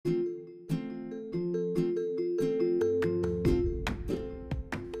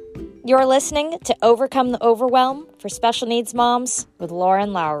You're listening to Overcome the Overwhelm for Special Needs Moms with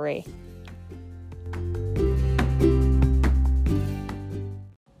Lauren Lowry.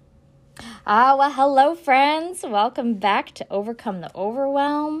 Well, hello, friends. Welcome back to Overcome the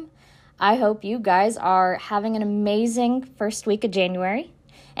Overwhelm. I hope you guys are having an amazing first week of January,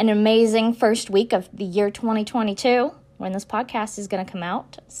 an amazing first week of the year 2022 when this podcast is going to come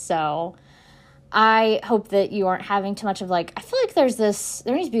out. So I hope that you aren't having too much of I feel like there needs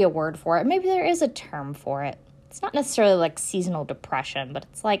to be a word for it. Maybe there is a term for it. It's not necessarily like seasonal depression, but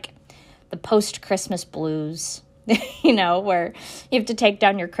it's like the post-Christmas blues, where you have to take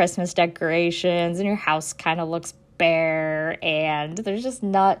down your Christmas decorations and your house kind of looks bare and there's just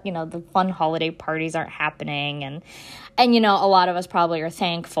not, the fun holiday parties aren't happening. And a lot of us probably are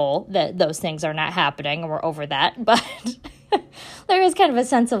thankful that those things are not happening and we're over that. But there is kind of a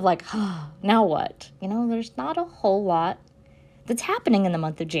sense of now what? There's not a whole lot that's happening in the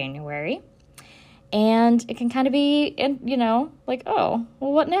month of January. And it can kind of be, oh,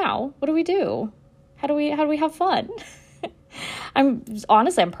 well, what now? What do we do? How do we have fun? I'm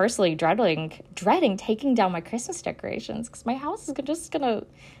personally dreading taking down my Christmas decorations because my house is it's just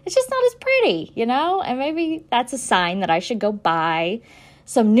not as pretty, And maybe that's a sign that I should go buy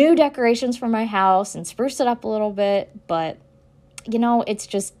some new decorations for my house and spruce it up a little bit. But, it's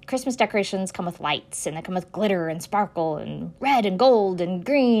just Christmas decorations come with lights and they come with glitter and sparkle and red and gold and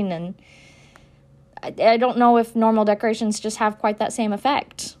green. And I don't know if normal decorations just have quite that same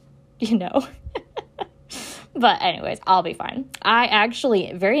effect, But anyways, I'll be fine. I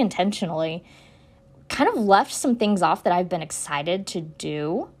actually very intentionally kind of left some things off that I've been excited to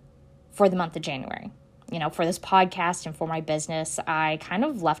do for the month of January. For this podcast and for my business, I kind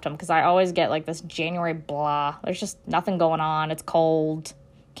of left them because I always get this January blah. There's just nothing going on. It's cold.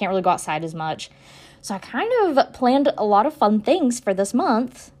 Can't really go outside as much. So I kind of planned a lot of fun things for this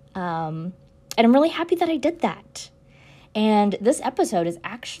month. And I'm really happy that I did that. And this episode is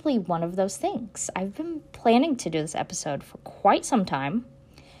actually one of those things. I've been planning to do this episode for quite some time.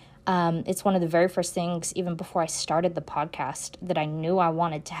 It's one of the very first things, even before I started the podcast, that I knew I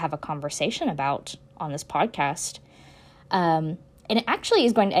wanted to have a conversation about on this podcast. And it actually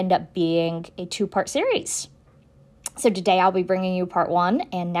is going to end up being a 2-part series. So today I'll be bringing you part 1,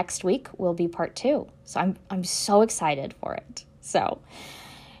 and next week will be part 2. So I'm so excited for it. So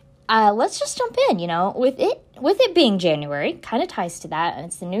let's just jump in, with it being January, kind of ties to that, and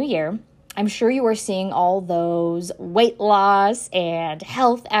it's the new year. I'm sure you are seeing all those weight loss and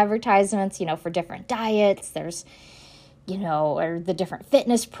health advertisements, for different diets. There's, or the different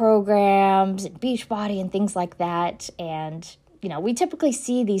fitness programs and Beachbody and things like that. And, we typically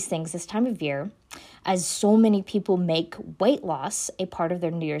see these things this time of year as so many people make weight loss a part of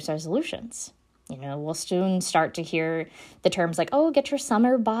their New Year's resolutions. We'll soon start to hear the terms get your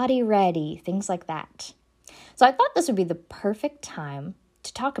summer body ready, things like that. So I thought this would be the perfect time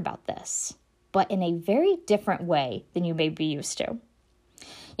to talk about this, but in a very different way than you may be used to.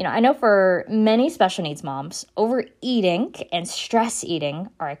 I know for many special needs moms, overeating and stress eating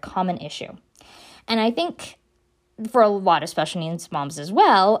are a common issue. And I think for a lot of special needs moms as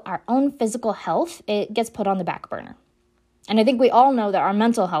well, our own physical health, it gets put on the back burner. And I think we all know that our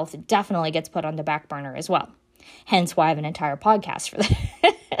mental health definitely gets put on the back burner as well. Hence why I have an entire podcast for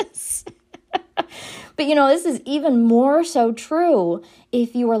this. But, this is even more so true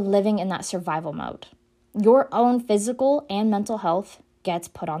if you are living in that survival mode. Your own physical and mental health gets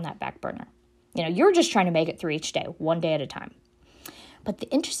put on that back burner. You're just trying to make it through each day, one day at a time. But the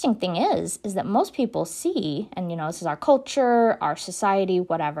interesting thing is that most people see, and this is our culture, our society,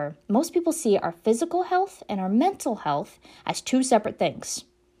 whatever, most people see our physical health and our mental health as 2 separate things.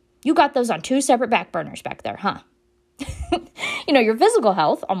 You got those on 2 separate back burners back there, huh? Your physical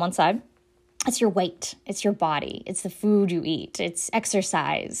health on one side, it's your weight, it's your body, it's the food you eat, it's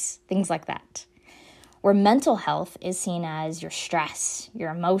exercise, things like that. Where mental health is seen as your stress,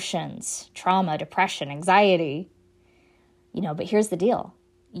 your emotions, trauma, depression, anxiety. But here's the deal.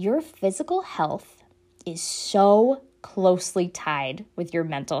 Your physical health is so closely tied with your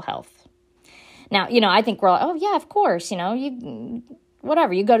mental health. Now, I think we're all, oh yeah, of course, you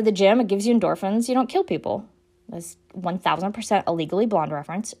go to the gym, it gives you endorphins, you don't kill people. That's 1000% a Legally Blonde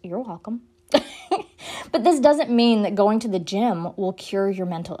reference. You're welcome. But this doesn't mean that going to the gym will cure your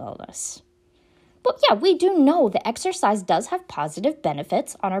mental illness. But yeah, we do know that exercise does have positive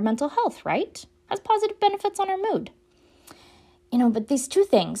benefits on our mental health, right? Has positive benefits on our mood. But these 2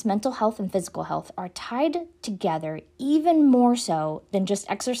 things, mental health and physical health, are tied together even more so than just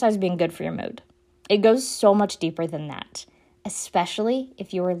exercise being good for your mood. It goes so much deeper than that, especially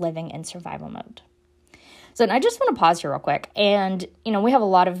if you are living in survival mode. So I just want to pause here real quick. And, we have a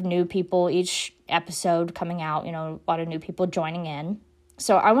lot of new people each episode coming out, a lot of new people joining in.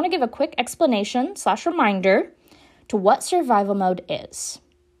 So I want to give a quick explanation / reminder to what survival mode is.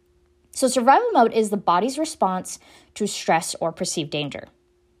 So survival mode is the body's response to stress or perceived danger.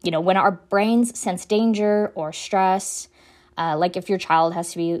 When our brains sense danger or stress, like if your child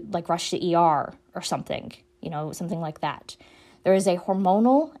has to be like rushed to ER or something, something like that. There is a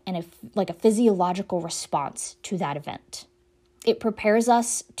hormonal and a physiological response to that event. It prepares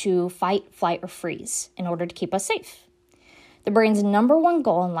us to fight, flight, or freeze in order to keep us safe. The brain's number one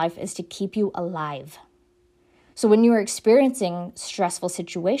goal in life is to keep you alive. So when you are experiencing stressful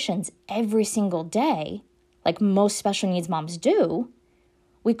situations every single day, like most special needs moms do,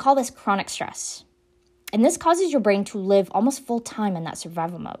 we call this chronic stress. And this causes your brain to live almost full time in that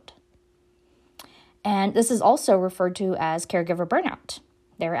survival mode. And this is also referred to as caregiver burnout.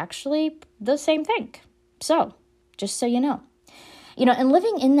 They're actually the same thing. So, just so you know. And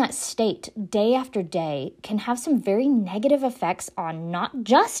living in that state day after day can have some very negative effects on not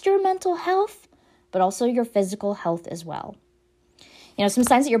just your mental health, but also your physical health as well. Some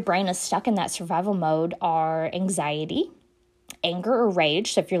signs that your brain is stuck in that survival mode are anxiety, anger or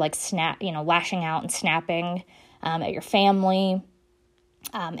rage. So if you're like lashing out and snapping at your family,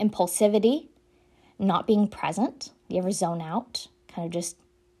 impulsivity, not being present. You ever zone out? Kind of just,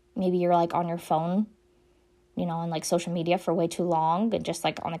 maybe you're like on your phone, on like social media for way too long and just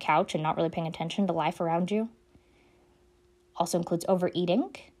like on the couch and not really paying attention to life around you. Also includes overeating,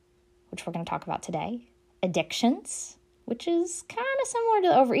 which we're going to talk about today. Addictions, which is kind of similar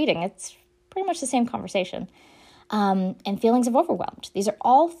to overeating. It's pretty much the same conversation. And feelings of overwhelmed. These are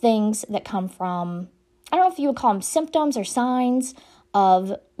all things that come from, I don't know if you would call them symptoms or signs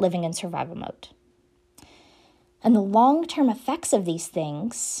of living in survival mode. And the long-term effects of these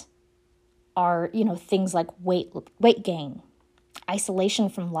things are, things like weight gain, isolation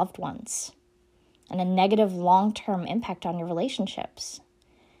from loved ones, and a negative long-term impact on your relationships.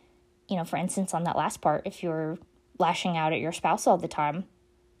 For instance, on that last part, if you're lashing out at your spouse all the time,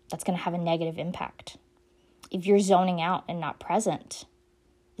 that's going to have a negative impact. If you're zoning out and not present,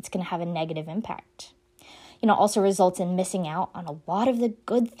 it's going to have a negative impact. Also results in missing out on a lot of the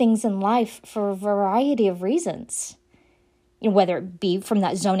good things in life for a variety of reasons. Whether it be from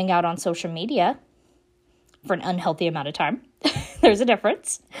that zoning out on social media for an unhealthy amount of time, there's a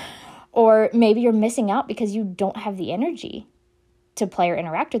difference. Or maybe you're missing out because you don't have the energy to play or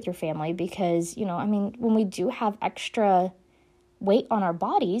interact with your family because, when we do have extra weight on our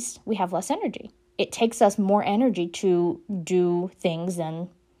bodies, we have less energy. It takes us more energy to do things than,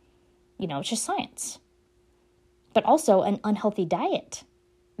 it's just science. But also an unhealthy diet.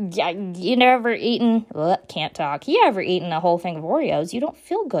 Yeah, you never eaten, can't talk. You ever eaten a whole thing of Oreos, you don't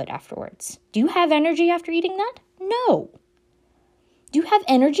feel good afterwards. Do you have energy after eating that? No. Do you have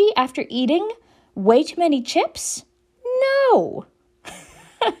energy after eating way too many chips? No.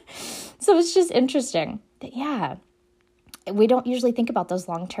 So it's just interesting that, we don't usually think about those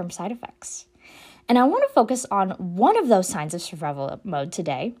long-term side effects. And I want to focus on one of those signs of survival mode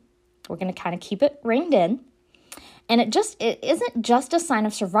today. We're going to kind of keep it reined in. And it isn't just a sign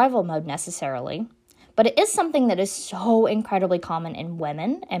of survival mode necessarily, but it is something that is so incredibly common in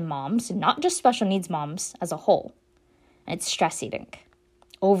women and moms, not just special needs moms as a whole. And it's stress eating,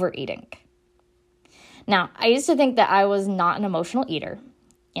 overeating. Now, I used to think that I was not an emotional eater.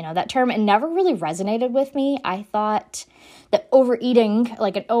 That term, it never really resonated with me. I thought that overeating,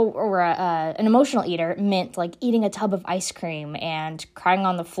 like an emotional eater, meant like eating a tub of ice cream and crying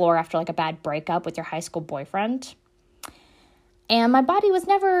on the floor after like a bad breakup with your high school boyfriend. And my body was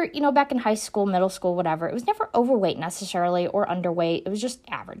never, back in high school, middle school, whatever, it was never overweight necessarily or underweight. It was just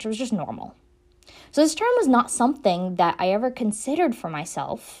average. It was just normal. So this term was not something that I ever considered for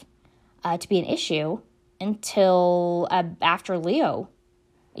myself to be an issue until after Leo,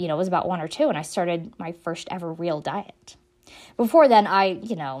 was about 1 or 2, and I started my first ever real diet. Before then,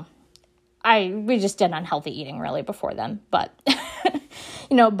 we just did unhealthy eating really before then, but,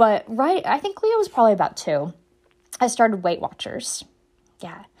 I think Leo was probably about 2. I started Weight Watchers.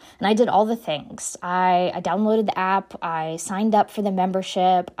 Yeah. And I did all the things. I downloaded the app. I signed up for the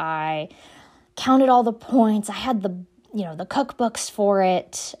membership. I counted all the points. I had the cookbooks for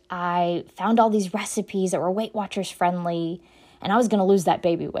it. I found all these recipes that were Weight Watchers friendly, and I was going to lose that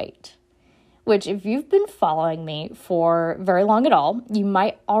baby weight, which if you've been following me for very long at all, you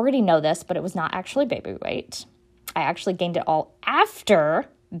might already know this, but it was not actually baby weight. I actually gained it all after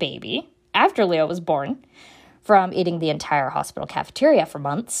Leo was born, from eating the entire hospital cafeteria for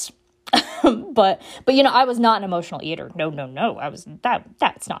months. But I was not an emotional eater. No.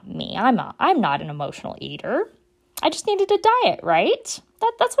 That's not me. I'm not an emotional eater. I just needed to diet, right?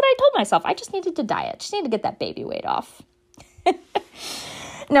 That's what I told myself. I just needed to diet. Just need to get that baby weight off.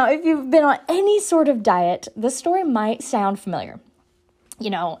 Now, if you've been on any sort of diet, this story might sound familiar.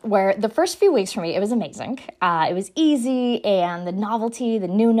 Where the first few weeks for me, it was amazing. It was easy, and the novelty, the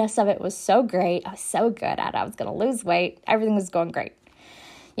newness of it was so great. I was so good at it. I was going to lose weight. Everything was going great.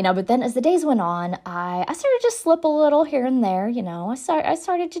 But then as the days went on, I started to slip a little here and there. I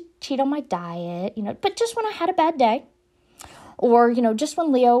started to cheat on my diet, but just when I had a bad day, or, just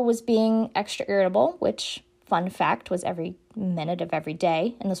when Leo was being extra irritable, which, fun fact, was every minute of every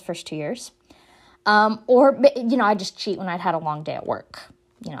day in those first 2 years. Or, I just cheat when I'd had a long day at work.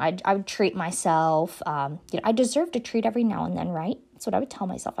 I would treat myself. I deserved a treat every now and then, right? That's what I would tell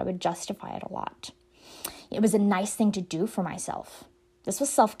myself. I would justify it a lot. It was a nice thing to do for myself. This was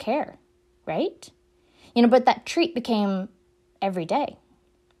self-care, right? But that treat became every day.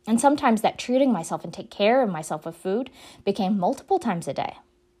 And sometimes that treating myself and take care of myself with food became multiple times a day.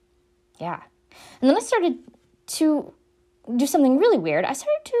 Yeah. And then I started to do something really weird. I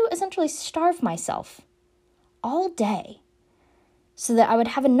started to essentially starve myself all day so that I would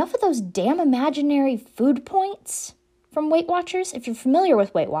have enough of those damn imaginary food points from Weight Watchers. If you're familiar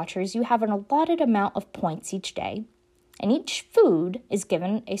with Weight Watchers, you have an allotted amount of points each day, and each food is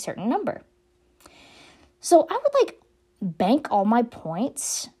given a certain number. So I would bank all my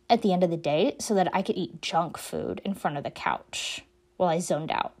points at the end of the day so that I could eat junk food in front of the couch while I zoned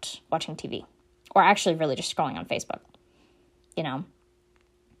out watching TV, or actually really just scrolling on Facebook.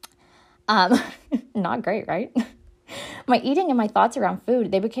 Not great, right? My eating and my thoughts around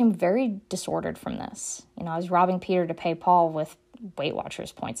food, they became very disordered from this. I was robbing Peter to pay Paul with Weight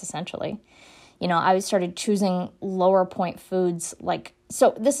Watchers points, essentially. I started choosing lower point foods.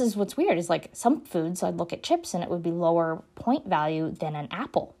 So this is what's weird, is some foods, I'd look at chips and it would be lower point value than an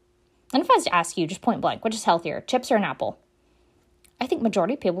apple. And if I was to ask you, just point blank, which is healthier, chips or an apple? I think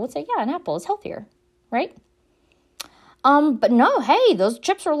majority of people would say, yeah, an apple is healthier, right? But no, hey, those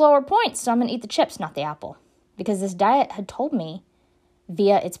chips are lower points, so I'm going to eat the chips, not the apple. Because this diet had told me,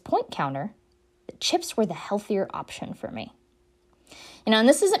 via its point counter, that chips were the healthier option for me. And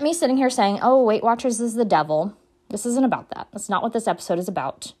this isn't me sitting here saying, oh, Weight Watchers is the devil. This isn't about that. That's not what this episode is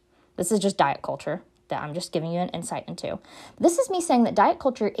about. This is just diet culture that I'm just giving you an insight into. This is me saying that diet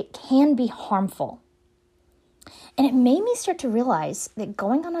culture, it can be harmful. And it made me start to realize that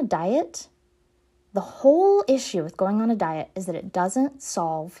going on a diet, the whole issue with going on a diet is that it doesn't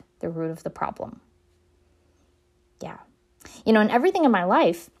solve the root of the problem. Yeah. In everything in my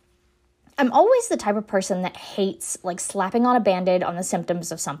life, I'm always the type of person that hates slapping on a Band-Aid on the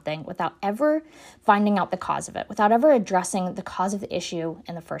symptoms of something without ever finding out the cause of it, without ever addressing the cause of the issue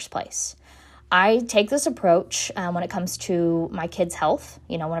in the first place. I take this approach when it comes to my kids' health.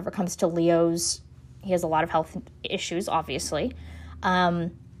 Whenever it comes to Leo's, he has a lot of health issues, obviously. I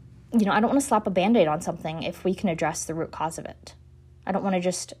don't want to slap a Band-Aid on something if we can address the root cause of it. I don't want to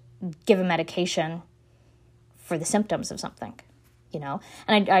just give a medication for the symptoms of something.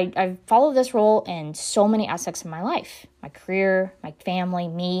 And I follow this rule in so many aspects of my life, my career, my family,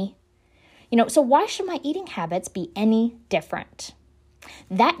 me. So why should my eating habits be any different?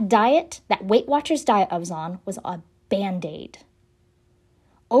 That diet, that Weight Watchers diet I was on, was a Band-Aid.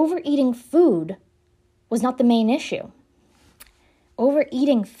 Overeating food was not the main issue.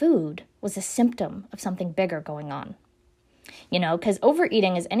 Overeating food was a symptom of something bigger going on. Because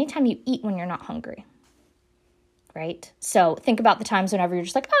overeating is anytime you eat when you're not hungry. Right? So think about the times whenever you're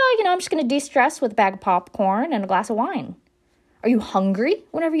just I'm just going to de-stress with a bag of popcorn and a glass of wine. Are you hungry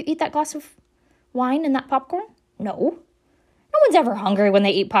whenever you eat that glass of wine and that popcorn? No. No one's ever hungry when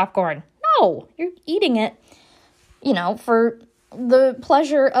they eat popcorn. No. You're eating it, for the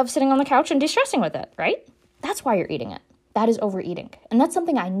pleasure of sitting on the couch and de-stressing with it, right? That's why you're eating it. That is overeating. And that's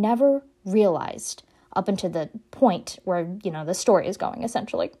something I never realized up until the point where, the story is going,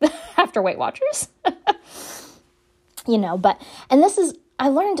 essentially, after Weight Watchers. And this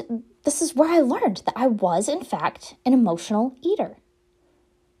is where I learned that I was, in fact, an emotional eater.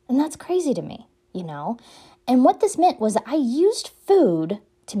 And that's crazy to me, And what this meant was that I used food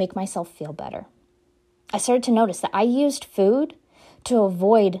to make myself feel better. I started to notice that I used food to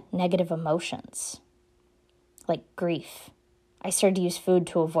avoid negative emotions, like grief. I started to use food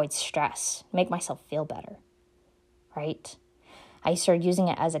to avoid stress, make myself feel better, right? I started using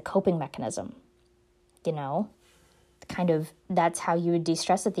it as a coping mechanism, that's how you would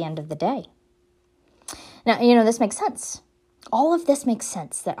de-stress at the end of the day. Now, this makes sense. All of this makes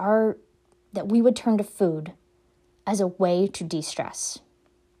sense that we would turn to food as a way to de-stress.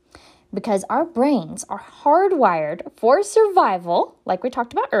 because our brains are hardwired for survival, like we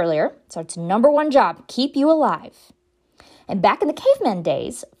talked about earlier. So it's number one job, keep you alive. And back in the caveman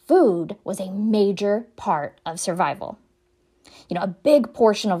days, food was a major part of survival. A big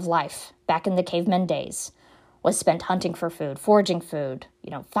portion of life back in the caveman days was spent hunting for food, foraging food,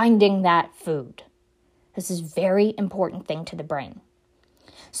 finding that food. This is a very important thing to the brain.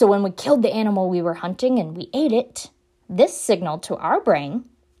 So when we killed the animal we were hunting and we ate it, this signaled to our brain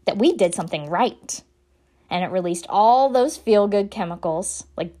that we did something right. And it released all those feel-good chemicals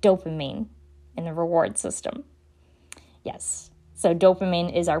like dopamine in the reward system. Yes, so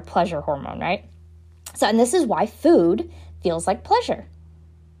dopamine is our pleasure hormone, right? And this is why food feels like pleasure.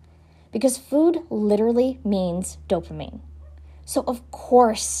 Because food literally means dopamine. So of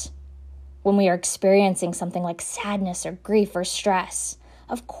course, when we are experiencing something like sadness or grief or stress,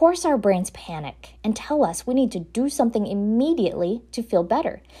 of course our brains panic and tell us we need to do something immediately to feel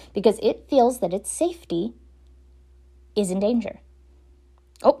better because it feels that its safety is in danger.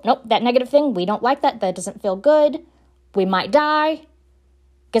 Oh, nope, that negative thing, we don't like that. That doesn't feel good. We might die.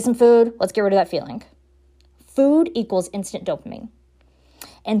 Get some food. Let's get rid of that feeling. Food equals instant dopamine.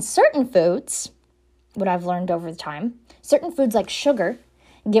 And certain foods, what I've learned over the time, certain foods like sugar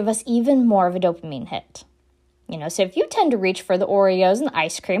give us even more of a dopamine hit. So if you tend to reach for the Oreos and the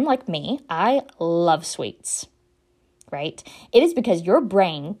ice cream like me, I love sweets, right? It is because your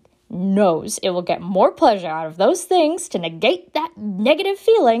brain knows it will get more pleasure out of those things to negate that negative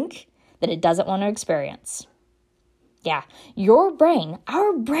feeling that it doesn't want to experience. Yeah, your brain,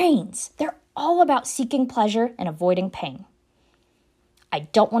 our brains, they're all about seeking pleasure and avoiding pain. I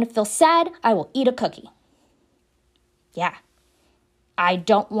don't want to feel sad, I will eat a cookie. Yeah. I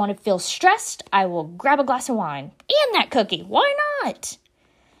don't want to feel stressed, I will grab a glass of wine and that cookie. Why not?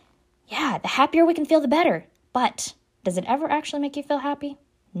 Yeah, the happier we can feel, the better. But does it ever actually make you feel happy?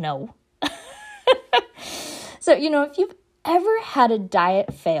 No. So, if you've ever had a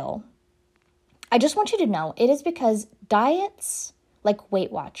diet fail, I just want you to know it is because diets like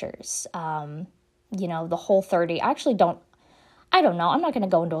Weight Watchers, the Whole30, I don't know. I'm not going to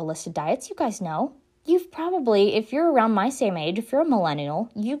go into a list of diets. You guys know. You've probably, if you're around my same age, if you're a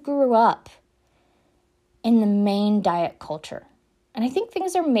millennial, you grew up in the main diet culture. And I think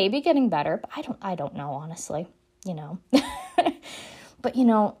things are maybe getting better, but I don't know, honestly, But,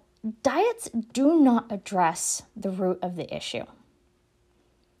 diets do not address the root of the issue.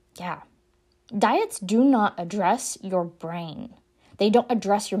 Yeah. Diets do not address your brain. They don't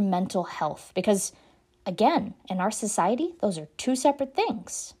address your mental health because, again, in our society, those are two separate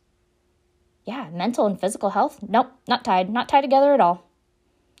things. Yeah, mental and physical health, nope, not tied together at all.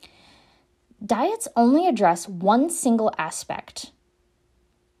 Diets only address one single aspect,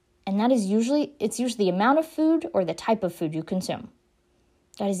 and that is usually the amount of food or the type of food you consume.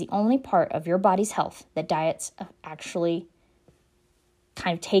 That is the only part of your body's health that diets actually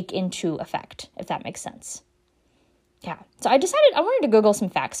kind of take into effect, if that makes sense. Yeah, so I decided I wanted to Google some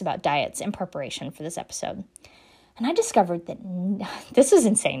facts about diets in preparation for this episode. And I discovered that this is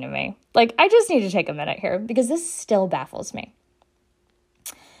insane to me. I just need to take a minute here because this still baffles me.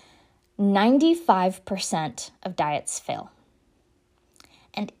 95% of diets fail.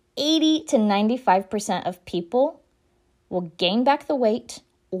 And 80 to 95% of people will gain back the weight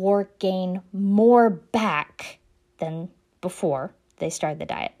or gain more back than before they started the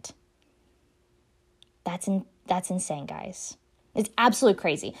diet. That's insane, guys. It's absolutely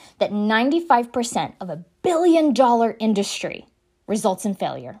crazy that 95% of $1 billion industry results in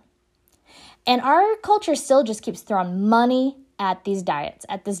failure. And our culture still just keeps throwing money at these diets,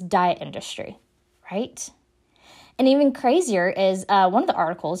 at this diet industry, right? And even crazier is one of the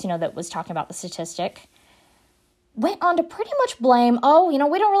articles, that was talking about the statistic, went on to pretty much blame, we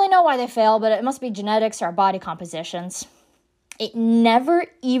don't really know why they fail, but it must be genetics or our body compositions. It never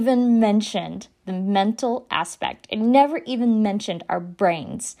even mentioned the mental aspect. It never even mentioned our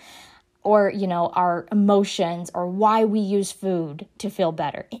brains or, our emotions or why we use food to feel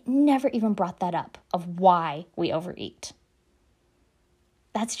better. It never even brought that up of why we overeat.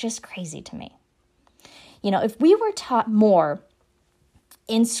 That's just crazy to me. If we were taught more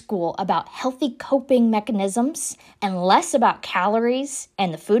in school about healthy coping mechanisms and less about calories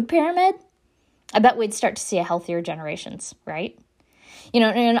and the food pyramid, I bet we'd start to see a healthier generations, right?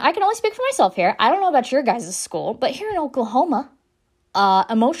 And I can only speak for myself here. I don't know about your guys' school, but here in Oklahoma,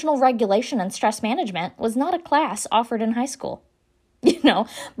 emotional regulation and stress management was not a class offered in high school,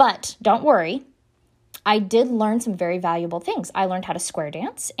 But don't worry, I did learn some very valuable things. I learned how to square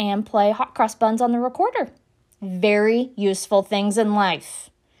dance and play hot cross buns on the recorder. Very useful things in life.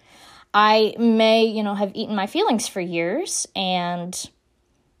 I may, have eaten my feelings for years, and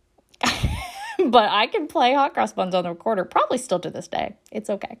but I can play hot cross buns on the recorder, probably still to this day. It's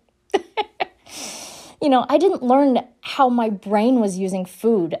okay. I didn't learn how my brain was using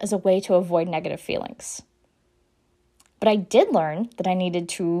food as a way to avoid negative feelings. But I did learn that I needed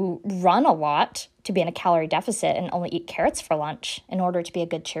to run a lot to be in a calorie deficit and only eat carrots for lunch in order to be a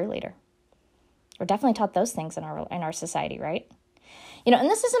good cheerleader. We're definitely taught those things in our society, right? And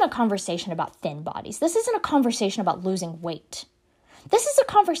this isn't a conversation about thin bodies. This isn't a conversation about losing weight. This is a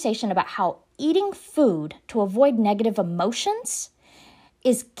conversation about how eating food to avoid negative emotions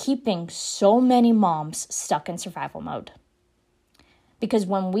is keeping so many moms stuck in survival mode. Because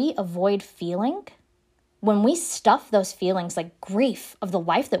when we avoid feeling, when we stuff those feelings like grief of the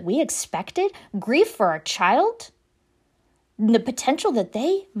life that we expected, grief for our child, the potential that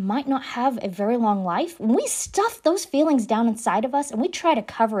they might not have a very long life, when we stuff those feelings down inside of us and we try to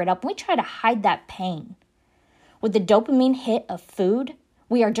cover it up, and we try to hide that pain, with the dopamine hit of food,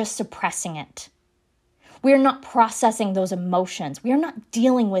 we are just suppressing it. We are not processing those emotions. We are not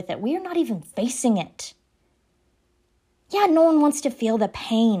dealing with it. We are not even facing it. Yeah, no one wants to feel the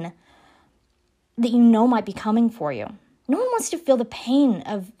pain that might be coming for you. No one wants to feel the pain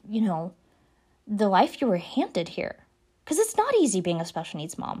of, the life you were handed here. Because it's not easy being a special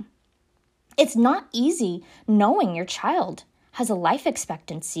needs mom. It's not easy knowing your child has a life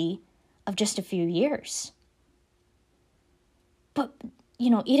expectancy of just a few years. But,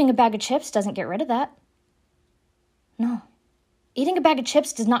 eating a bag of chips doesn't get rid of that. No. Eating a bag of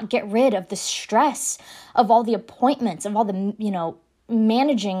chips does not get rid of the stress of all the appointments, of all the,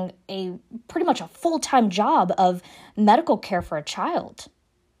 managing pretty much a full-time job of medical care for a child.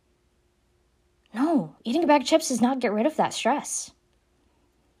 No, eating a bag of chips does not get rid of that stress.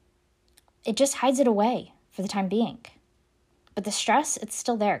 It just hides it away for the time being. But the stress, it's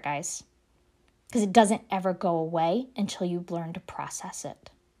still there, guys. Because it doesn't ever go away until you learn to process it.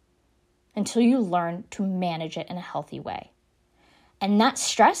 Until you learn to manage it in a healthy way. And that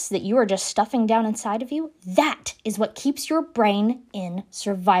stress that you are just stuffing down inside of you, that is what keeps your brain in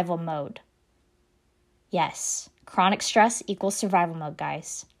survival mode. Yes, chronic stress equals survival mode,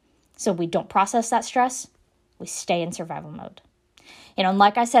 guys. So we don't process that stress, we stay in survival mode. And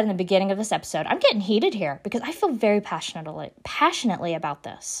like I said in the beginning of this episode, I'm getting heated here because I feel very passionately about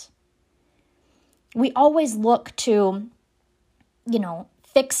this. We always look to, we want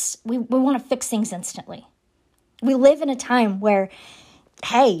to fix things instantly. We live in a time where,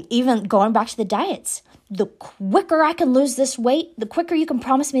 hey, even going back to the diets, the quicker I can lose this weight, the quicker you can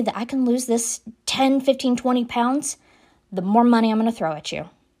promise me that I can lose this 10, 15, 20 pounds, the more money I'm going to throw at you,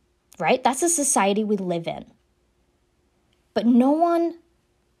 right? That's the society we live in. But no one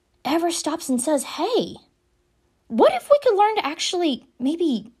ever stops and says, hey, what if we could learn to actually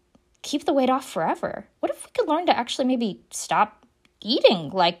maybe keep the weight off forever? What if we could learn to actually maybe stop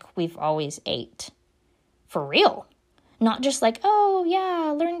eating like we've always ate? For real. Not just like, oh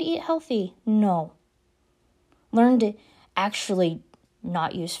yeah, learn to eat healthy. No. Learn to actually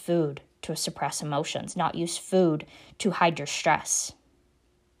not use food to suppress emotions, not use food to hide your stress.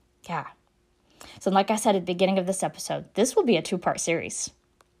 Yeah. So like I said at the beginning of this episode, this will be a 2-part series.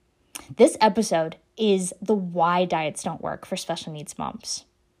 This episode is the why diets don't work for special needs moms.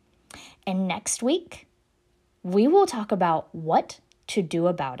 And next week, we will talk about what to do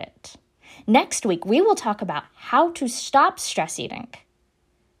about it. Next week, we will talk about how to stop stress eating.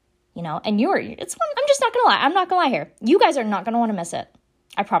 And I'm just not going to lie. I'm not going to lie here. You guys are not going to want to miss it.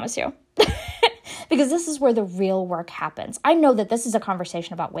 I promise you. Because this is where the real work happens. I know that this is a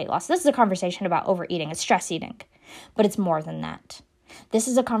conversation about weight loss. This is a conversation about overeating and stress eating. But it's more than that. This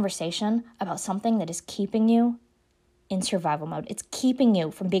is a conversation about something that is keeping you in survival mode. It's keeping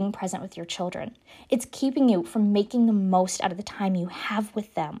you from being present with your children. It's keeping you from making the most out of the time you have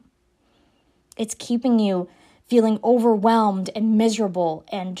with them. It's keeping you feeling overwhelmed and miserable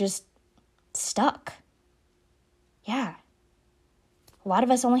and just stuck. Yeah. A lot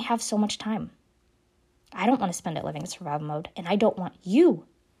of us only have so much time. I don't want to spend it living in survival mode, and I don't want you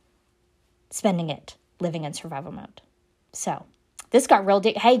spending it living in survival mode. So, this got real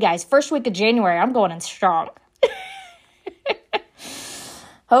deep. Hey guys, first week of January, I'm going in strong.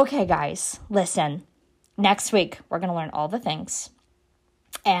 Okay guys, listen. Next week, we're going to learn all the things.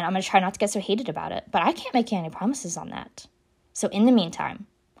 And I'm going to try not to get so heated about it. But I can't make you any promises on that. So in the meantime,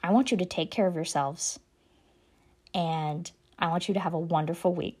 I want you to take care of yourselves. And I want you to have a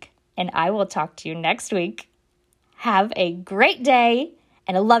wonderful week. And I will talk to you next week. Have a great day.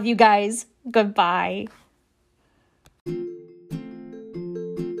 And I love you guys. Goodbye.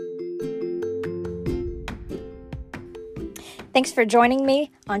 Thanks for joining me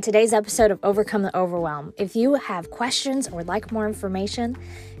on today's episode of Overcome the Overwhelm. If you have questions or like more information,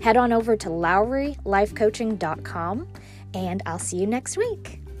 head on over to LowryLifeCoaching.com, and I'll see you next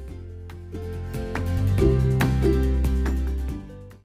week.